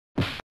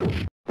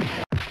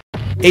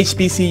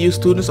HBCU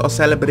students are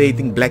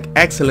celebrating black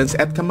excellence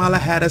at Kamala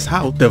Harris'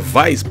 house, the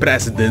Vice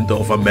President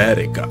of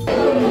America.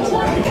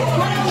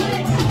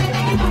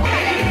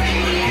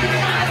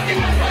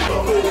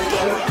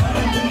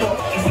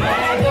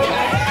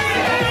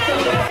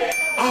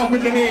 Off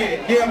with your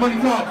head, yeah,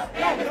 money talks.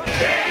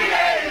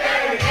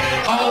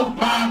 Oh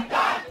my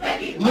God,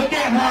 look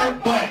at her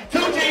butt.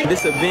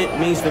 This event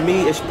means to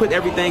me, it put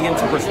everything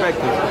into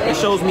perspective. It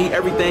shows me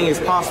everything is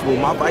possible.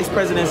 My vice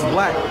president is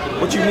black.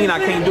 What you mean I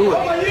can't do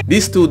it?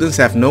 These students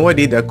have no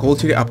idea they're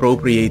culturally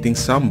appropriating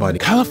somebody.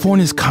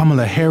 California's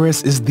Kamala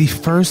Harris is the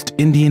first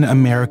Indian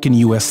American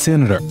U.S.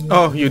 Senator.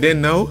 Oh, you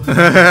didn't know?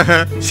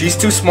 She's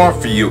too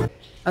smart for you.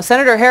 Now,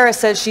 Senator Harris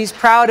says she's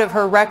proud of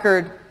her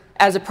record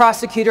as a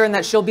prosecutor and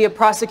that she'll be a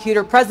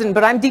prosecutor president,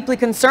 but I'm deeply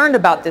concerned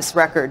about this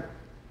record.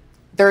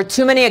 There are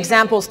too many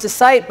examples to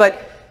cite,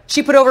 but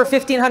she put over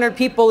 1,500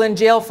 people in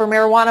jail for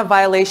marijuana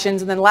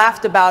violations and then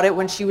laughed about it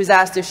when she was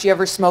asked if she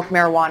ever smoked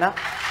marijuana.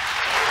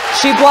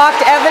 She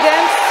blocked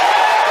evidence.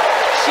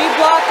 She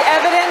blocked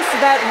evidence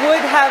that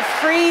would have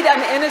freed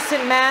an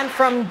innocent man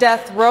from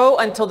death row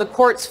until the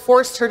courts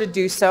forced her to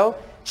do so.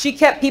 She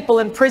kept people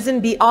in prison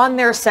beyond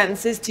their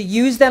sentences to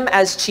use them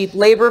as cheap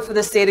labor for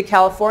the state of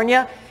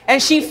California.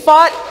 And she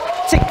fought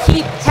to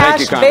keep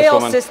cash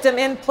bail system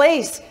in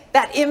place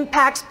that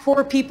impacts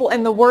poor people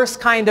in the worst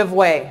kind of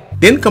way.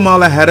 Didn't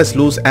Kamala Harris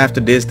lose after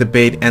this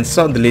debate and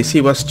suddenly she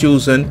was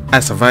chosen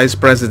as a vice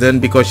president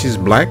because she's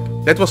black?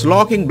 That was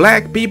locking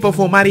black people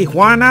for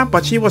marijuana,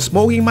 but she was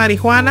smoking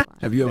marijuana?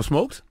 Have you ever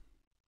smoked?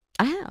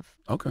 I have.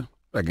 Okay.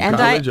 Like and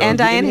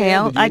I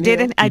inhaled. I did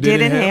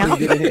inhale.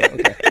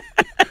 Okay.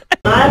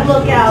 I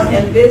look out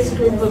at this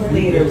group of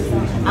leaders.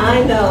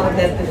 I know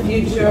that the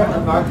future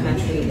of our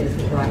country is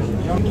bright.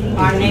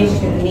 Our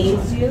nation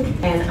needs you,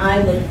 and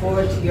I look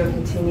forward to your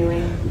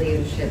continuing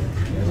leadership.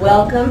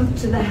 Welcome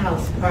to the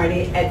house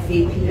party at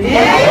VP.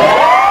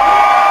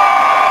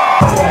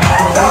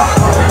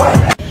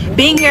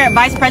 Being here at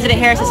Vice President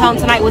Harris's home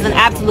tonight was an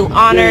absolute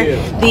honor.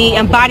 The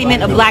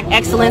embodiment of black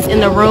excellence in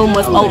the room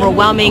was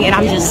overwhelming, and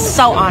I'm just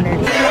so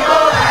honored.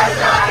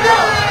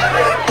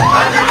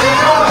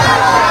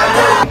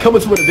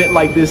 Coming to an event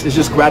like this is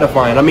just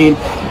gratifying. I mean,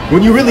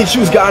 when you really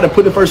choose God and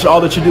put Him first in all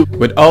that you do.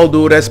 With all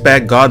due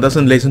respect, God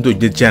doesn't listen to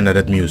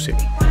degenerate music.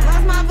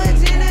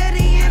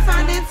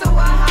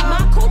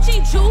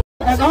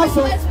 And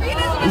also,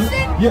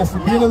 yes,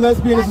 being a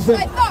lesbian is a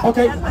sin.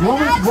 Okay,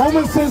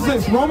 Romans says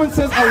this. Romans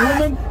says a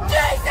woman.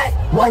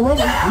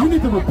 You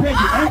need to repent.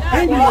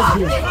 Angry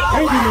lesbian.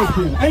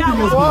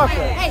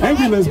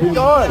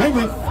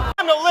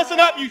 Time to listen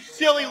up, you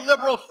silly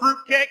liberal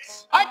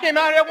fruitcakes. I came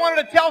out here, I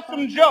wanted to tell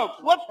some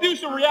jokes. Let's do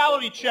some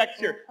reality checks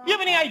here. Do you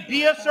have any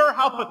idea, sir,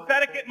 how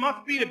pathetic it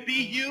must be to be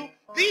you?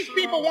 These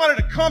people wanted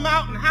to come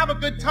out and have a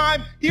good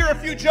time, hear a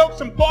few jokes,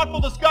 some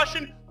thoughtful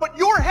discussion, but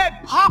your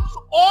head pops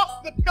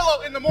off the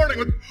pillow in the morning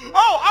with,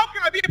 oh, how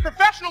can I be a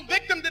professional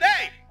victim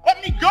today?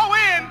 Let me go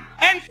in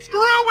and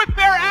screw with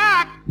their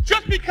act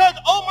just because,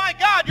 oh my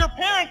God, your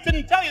parents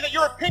didn't tell you that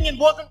your opinion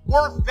wasn't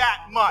worth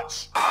that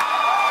much.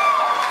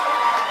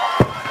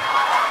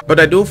 But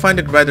I do find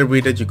it rather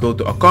weird that you go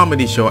to a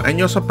comedy show and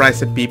you're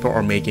surprised that people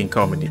are making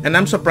comedy. And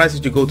I'm surprised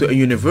that you go to a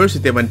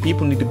university when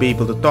people need to be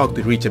able to talk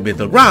to reach a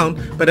middle ground,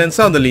 but then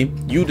suddenly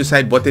you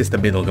decide what is the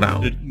middle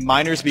ground. Should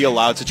minors be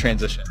allowed to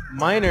transition?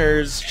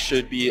 Minors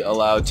should be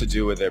allowed to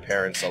do what their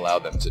parents allow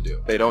them to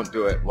do. They don't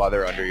do it while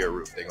they're under your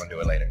roof. They're going to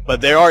do it later.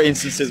 But there are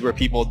instances where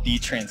people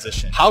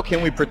detransition. How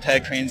can we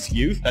protect trans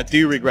youth that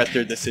do regret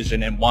their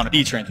decision and want to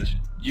detransition?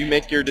 You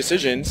make your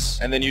decisions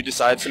and then you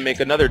decide to make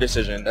another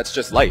decision. That's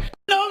just life.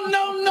 Hell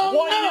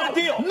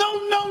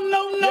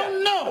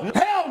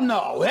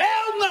no.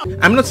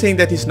 I'm not saying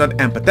that he's not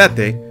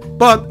empathetic,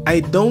 but I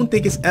don't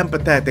think it's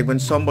empathetic when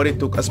somebody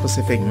took a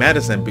specific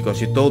medicine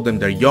because you told them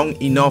they're young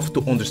enough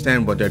to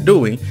understand what they're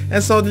doing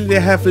and suddenly they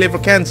have liver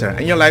cancer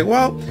and you're like,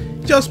 well,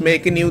 just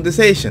make a new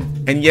decision.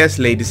 And yes,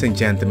 ladies and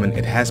gentlemen,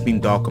 it has been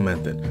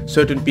documented.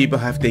 Certain people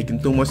have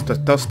taken too much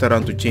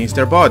testosterone to change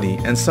their body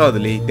and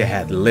suddenly they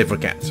had liver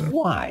cancer.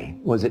 Why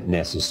was it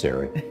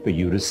necessary for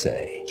you to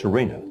say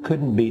Serena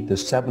couldn't beat the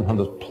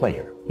 700th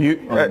player?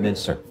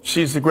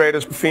 She's the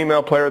greatest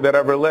female player that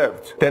ever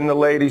lived. Then the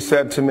lady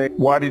said to me,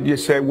 why did you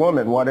say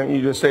woman? Why don't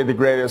you just say the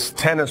greatest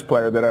tennis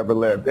player that ever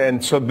lived?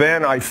 And so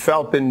then I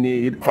felt the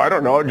need, I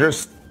don't know,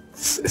 just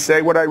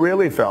say what I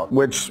really felt,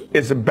 which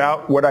is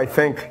about what I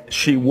think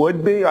she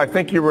would be. I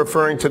think you're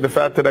referring to the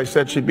fact that I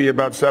said she'd be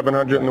about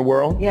 700 in the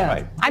world. Yeah.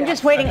 Right. I'm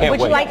just waiting.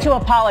 Would you like to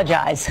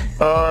apologize?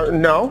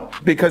 No,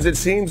 because it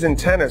seems in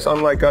tennis,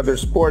 unlike other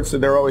sports that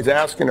they're always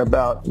asking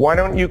about, why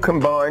don't you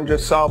combine,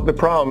 just solve the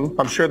problem?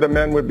 I'm sure the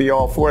men would be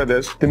all for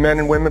this. The men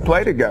and women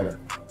play together.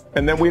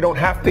 And then we don't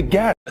have to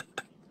get.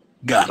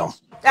 Got him.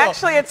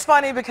 Actually, it's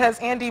funny because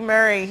Andy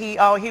Murray, he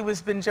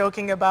was been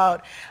joking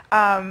about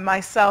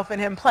myself and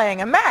him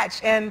playing a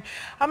match, and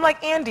I'm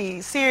like,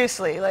 Andy,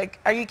 seriously, like,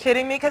 are you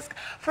kidding me? Because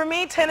for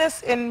me,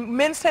 tennis and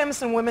men's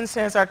tennis and women's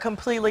tennis are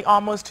completely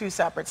almost two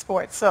separate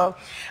sports. So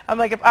I'm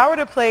like, if I were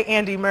to play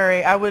Andy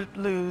Murray, I would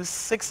lose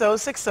 6-0,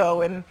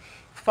 6-0 in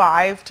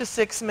 5 to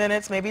 6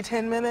 minutes, maybe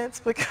 10 minutes,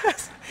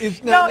 because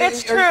no,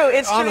 it's true.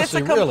 It's true. It's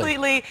a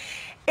completely,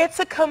 it's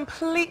a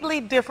completely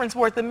different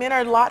sport. The men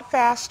are a lot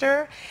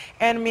faster,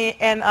 and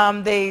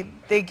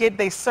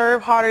they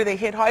serve harder, they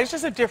hit harder. It's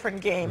just a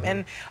different game,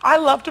 and I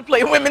love to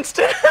play women's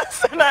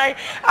tennis, and I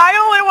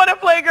only want to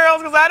play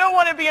girls because I don't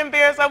want to be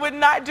embarrassed. I would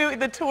not do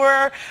the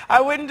tour. I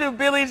wouldn't do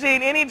Billie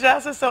Jean any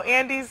justice. So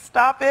Andy,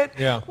 stop it.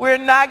 Yeah.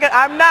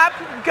 I'm not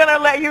gonna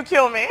let you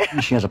kill me.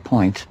 She has a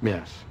point.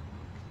 Yes.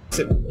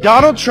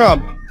 Donald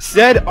Trump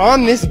said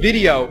on this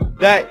video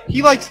that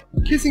he likes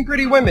kissing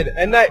pretty women,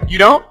 and that you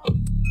don't.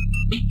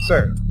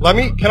 Sir,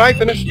 can I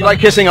finish? You like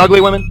kissing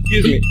ugly women?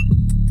 Excuse me.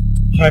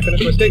 Can I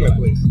finish my statement,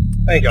 please?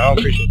 Thank you, I don't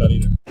appreciate that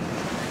either.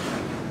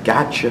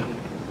 Gotcha.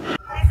 Please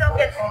don't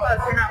get too close,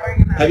 you're not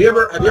wearing a mask. Have you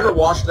ever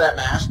washed that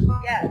mask?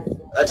 Yes.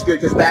 That's good,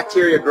 because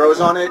bacteria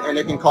grows on it, and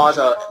it can cause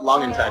a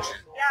lung infection.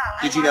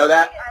 Yeah. Did you know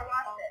that? I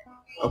washed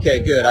it. Okay,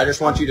 good. I just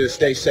want you to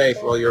stay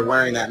safe while you're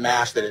wearing that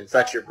mask that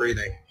infects your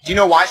breathing. Do you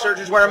know why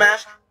surgeons wear a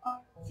mask?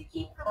 To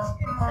keep from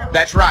spitting stuff.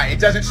 That's right. It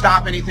doesn't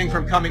stop anything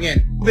from coming in.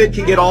 COVID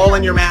can get all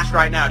in your mask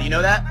right now. Do you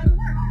know that?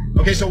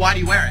 Okay, so why do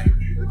you wear it?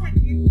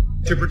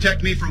 To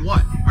protect me from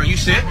what? Are you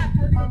sick?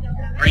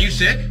 Are you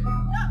sick?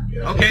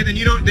 Okay, then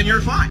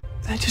you're fine.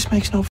 That just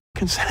makes no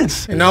fucking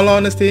sense. In all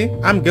honesty,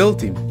 I'm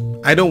guilty.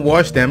 I don't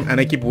wash them and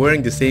I keep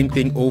wearing the same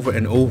thing over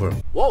and over.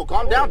 Whoa,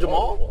 calm down,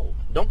 Jamal.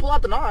 Don't pull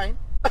out the 9.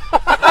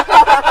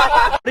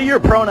 What are your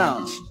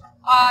pronouns?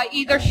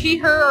 Either she,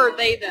 her, or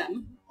they,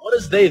 them. What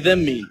does they,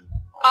 them mean?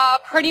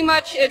 Pretty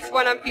much it's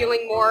when I'm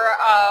feeling more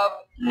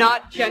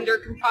not gender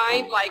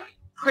confined, like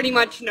pretty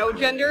much no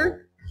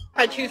gender.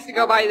 I choose to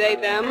go by they,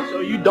 them. So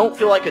you don't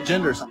feel like a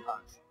gender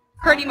sometimes?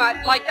 Pretty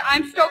much. Like,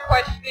 I'm still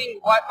questioning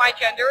what my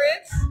gender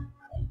is.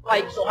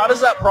 Like, so how does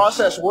that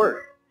process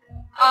work?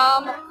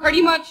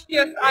 Pretty much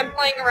just I'm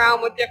playing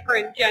around with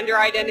different gender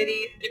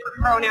identities, different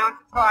pronouns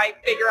until I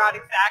figure out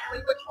exactly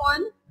which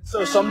one.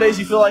 So some days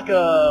you feel like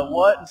a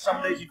what, and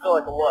some days you feel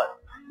like a what?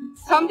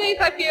 Some days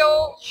I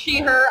feel she,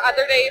 her.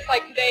 Other days,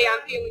 like today,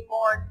 I'm feeling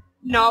more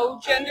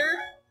no gender.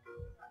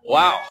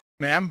 Wow.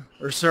 Ma'am,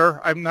 or sir,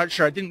 I'm not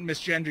sure. I didn't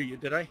misgender you,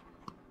 did I?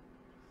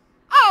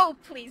 Oh,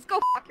 please, go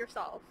fuck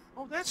yourself.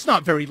 Oh, that's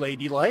not very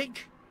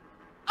ladylike.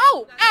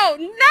 Oh, now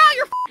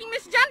you're fucking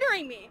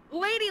misgendering me.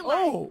 Ladylike.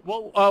 Oh,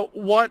 well,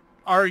 what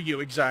are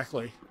you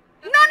exactly?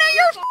 None of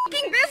your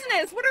fucking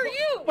business. What are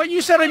you? But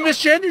you said I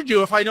misgendered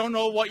you. If I don't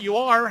know what you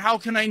are, how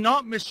can I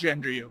not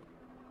misgender you?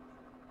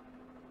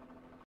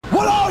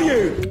 What are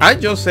you? I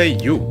just say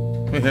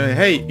you.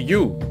 Hey,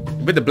 you,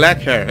 with the black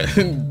hair.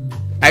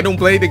 I don't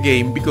play the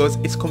game because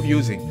it's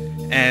confusing.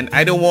 And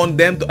I don't want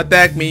them to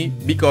attack me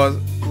because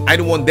I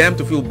don't want them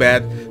to feel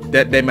bad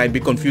that they might be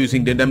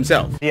confusing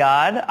themselves.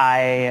 Ziad,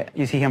 I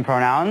use he, him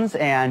pronouns,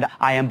 and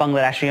I am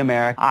Bangladeshi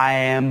American.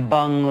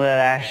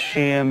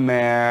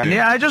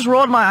 Yeah, I just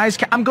rolled my eyes.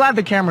 I'm glad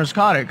the cameras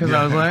caught it, because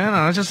I was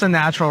like, it's just a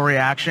natural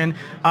reaction.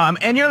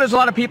 And there's a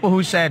lot of people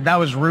who said that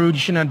was rude, you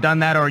shouldn't have done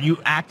that, or you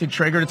acted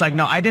triggered. It's like,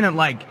 no, I didn't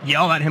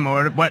yell at him or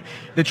whatever. But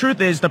the truth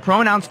is, the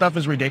pronoun stuff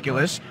is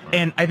ridiculous,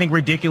 and I think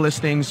ridiculous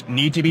things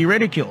need to be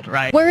ridiculed,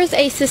 right? Where is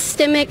a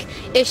systemic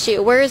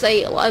issue? Where is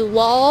a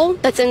law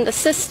that's in the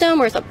system?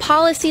 Where's a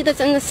policy that's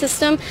in the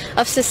system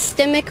of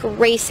systemic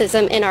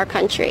racism in our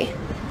country?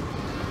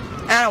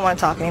 I don't want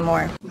to talk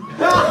anymore.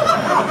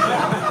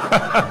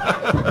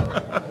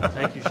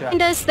 Thank you, Chef.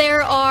 And as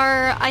there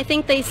are, I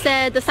think they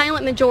said the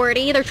silent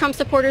majority, they're Trump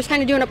supporters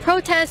kind of doing a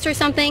protest or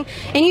something,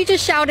 and you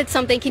just shouted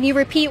something. Can you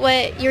repeat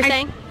what you're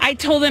saying? I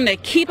told them to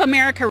keep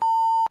America.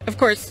 Of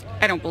course,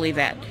 I don't believe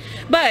that.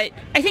 But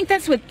I think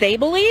that's what they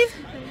believe.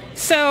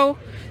 So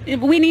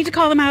we need to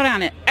call them out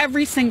on it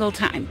every single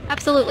time.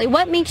 Absolutely.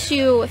 What makes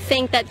you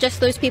think that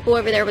just those people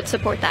over there would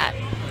support that?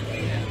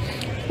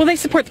 Well, they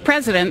support the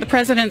president. The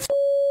president's...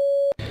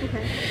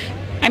 Okay.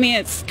 I mean,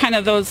 it's kind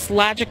of those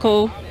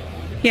logical,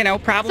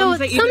 problems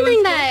that you do.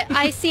 Something that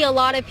I see a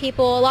lot of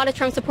people, a lot of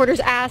Trump supporters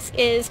ask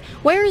is,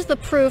 where is the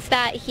proof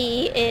that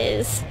he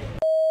is...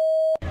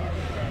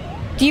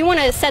 Do you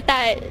want to set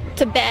that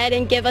to bed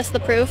and give us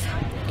the proof?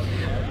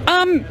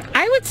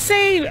 I would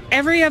say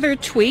every other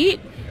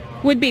tweet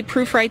would be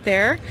proof right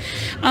there.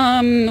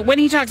 When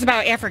he talks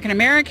about African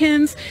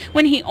Americans,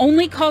 when he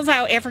only calls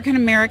out African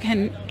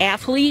American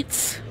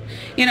athletes,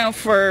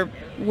 for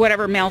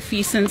whatever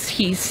malfeasance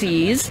he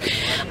sees.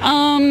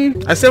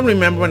 I still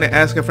remember when I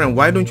asked a friend,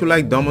 why don't you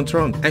like Donald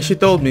Trump? And she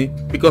told me,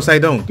 because I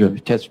don't.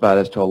 You've testified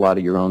as to a lot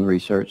of your own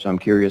research. I'm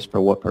curious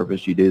for what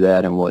purpose you do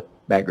that and what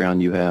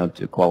background you have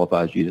to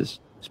qualify you to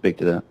speak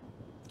to that.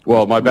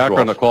 Well, my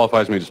background that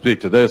qualifies me to speak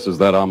to this is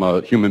that I'm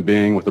a human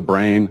being with a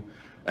brain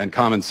and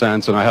common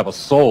sense, and I have a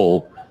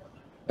soul.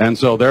 And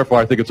so, therefore,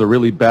 I think it's a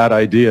really bad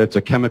idea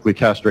to chemically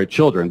castrate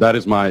children. That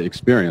is my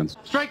experience.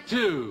 Strike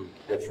two.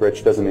 Gets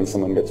rich doesn't mean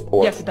someone gets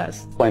poor. Yes, it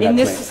does. Explain that In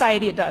to this me.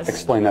 society, it does.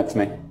 Explain that to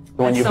me.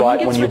 When you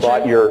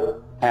bought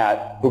your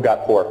hat, who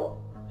got poor?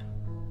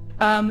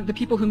 The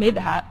people who made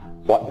the hat.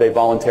 What, they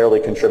voluntarily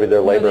contributed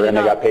their labor and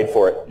they got paid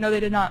for it. No, they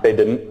did not. They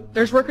didn't?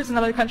 There's workers in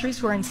other countries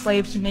who are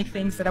enslaved to make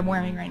things that I'm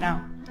wearing right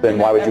now. Then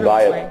why would you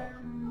buy it?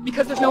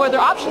 Because there's no other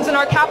options in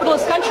our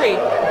capitalist country.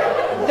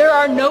 There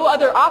are no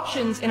other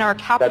options in our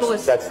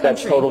capitalist country.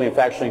 That's totally and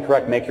factually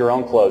incorrect. Make your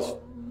own clothes.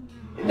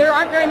 There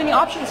aren't very many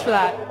options for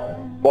that.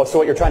 Well, so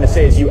what you're trying to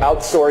say is you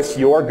outsource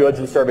your goods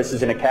and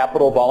services in a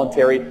capital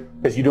voluntary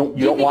because you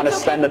don't want to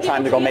spend the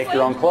time to go make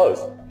your own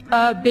clothes.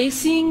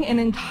 Basing an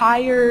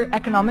entire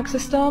economic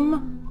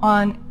system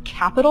on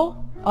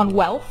capital, on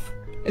wealth,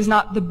 is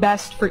not the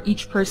best for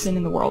each person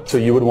in the world. So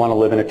you would want to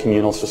live in a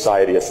communal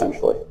society,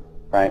 essentially,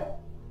 right?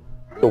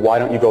 So why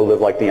don't you go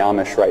live like the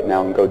Amish right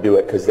now and go do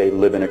it because they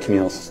live in a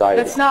communal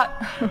society? That's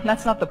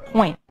not the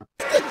point.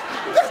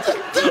 That's the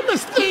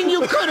dumbest thing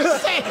you could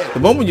have said. The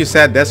moment you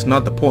said that's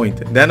not the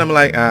point, then I'm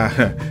like,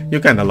 you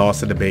kind of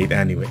lost the debate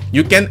anyway.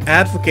 You can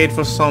advocate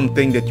for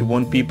something that you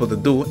want people to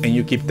do and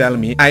you keep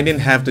telling me I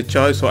didn't have the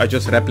choice, so I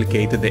just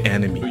replicated the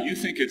enemy. You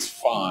think it's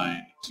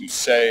fine to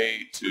say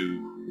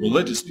to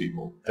religious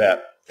people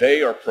that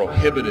they are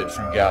prohibited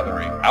from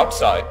gathering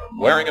outside,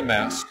 wearing a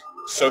mask,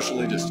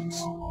 socially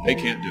distanced. They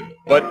can't do it.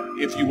 But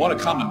if you want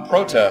to come and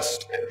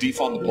protest and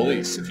defund the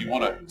police, if you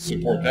want to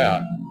support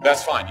that,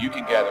 that's fine. You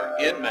can gather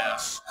en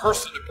masse,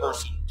 person to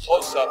person,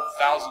 close up,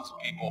 thousands of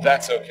people.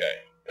 That's okay.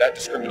 That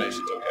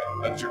discrimination's okay.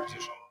 That's your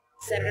position.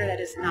 Senator, that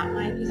is not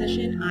my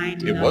position.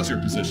 It was your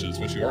position. It's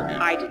what you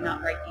argued. I did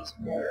not write these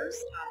orders.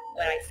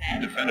 What I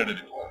said. You defended it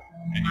in court.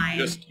 And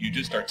you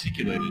just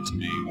articulated to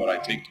me what I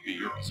take to be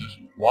your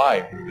position.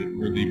 Why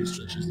were the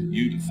restrictions that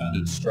you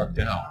defended struck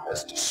down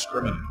as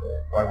discriminatory?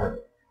 Why were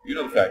they? You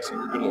know the facts.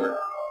 You're a good lawyer.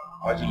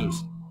 Why'd you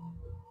lose?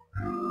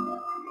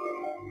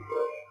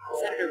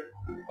 Senator.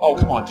 Oh,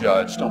 come on,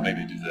 Judge. Don't make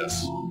me do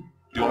this. Do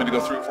you want me to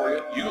go through it for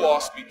you? You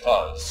lost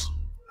because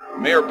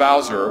Mayor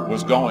Bowser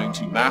was going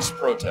to mass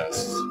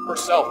protests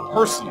herself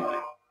personally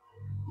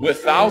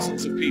with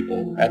thousands of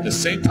people. At the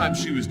same time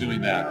she was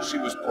doing that, she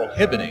was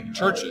prohibiting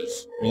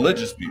churches,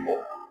 religious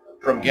people,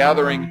 from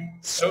gathering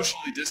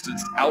socially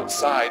distanced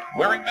outside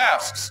wearing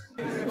masks.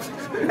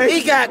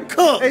 He got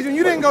cooked. Adrian,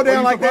 you didn't go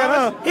down like that,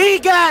 huh? He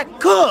got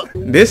cooked.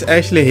 This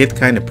actually hit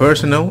kind of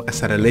personal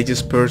as a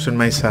religious person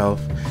myself,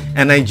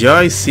 and I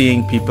enjoy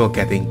seeing people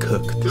getting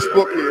cooked. This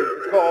book here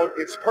is called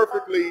It's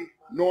Perfectly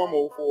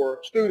Normal for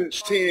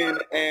Students 10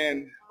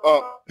 and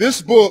Up.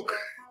 This book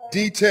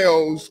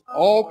details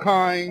all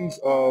kinds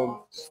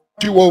of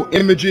sexual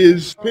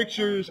images,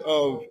 pictures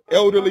of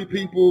elderly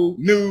people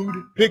nude,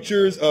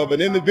 pictures of an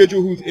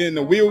individual who's in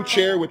a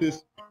wheelchair with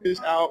his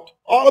out.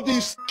 All of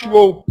these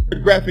sexual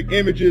graphic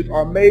images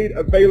are made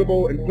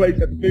available and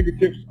placed at the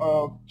fingertips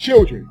of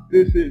children.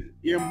 This is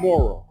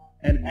immoral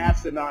and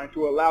asinine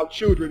to allow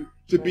children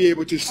to be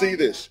able to see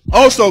this.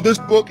 Also, this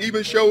book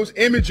even shows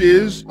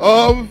images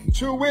of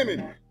two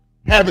women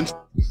having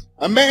sex,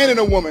 a man and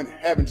a woman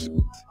having sex,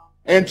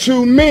 and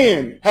two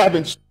men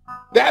having sex.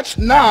 That's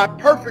not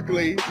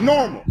perfectly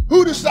normal.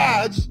 Who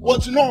decides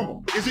what's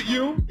normal? Is it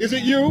you? Is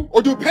it you?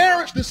 Or do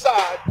parents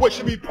decide what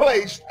should be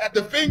placed at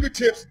the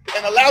fingertips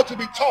and allowed to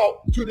be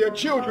taught to their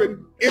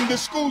children in the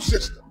school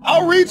system?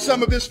 I'll read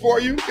some of this for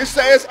you. It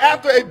says,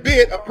 after a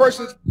bit, a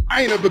person's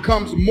vagina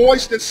becomes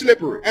moist and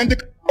slippery, and the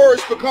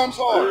clitoris becomes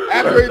hard.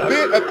 After a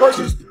bit, a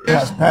person's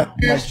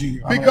penis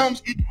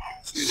becomes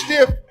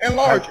stiff and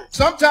larger.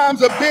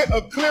 Sometimes a bit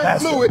of clear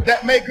fluid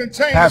that may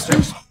contain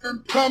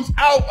sperm comes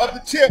out of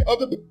the tip of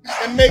the penis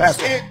and makes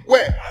it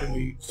wet.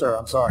 Sir,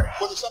 I'm sorry.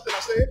 Was it something I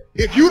said?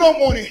 If you don't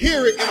want to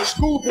hear it in a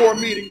school board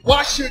meeting,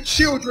 why should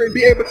children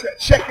be able to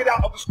check it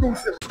out of the school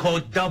system? It's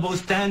called double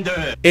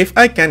standard. If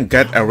I can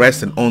get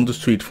arrested on the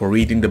street for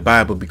reading the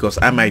Bible because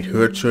I might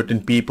hurt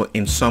certain people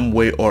in some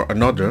way or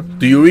another,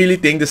 do you really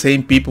think the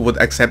same people would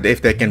accept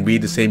if they can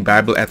read the same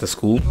Bible at the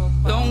school?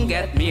 Don't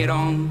get me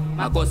wrong,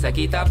 makosa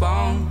kita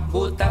bong.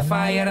 Buta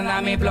fire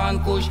na mi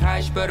blonde kush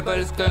hash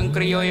purple skunk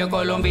criollo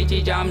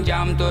colombici jam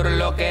jam tur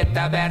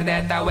loqueta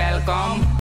verdeta welcome.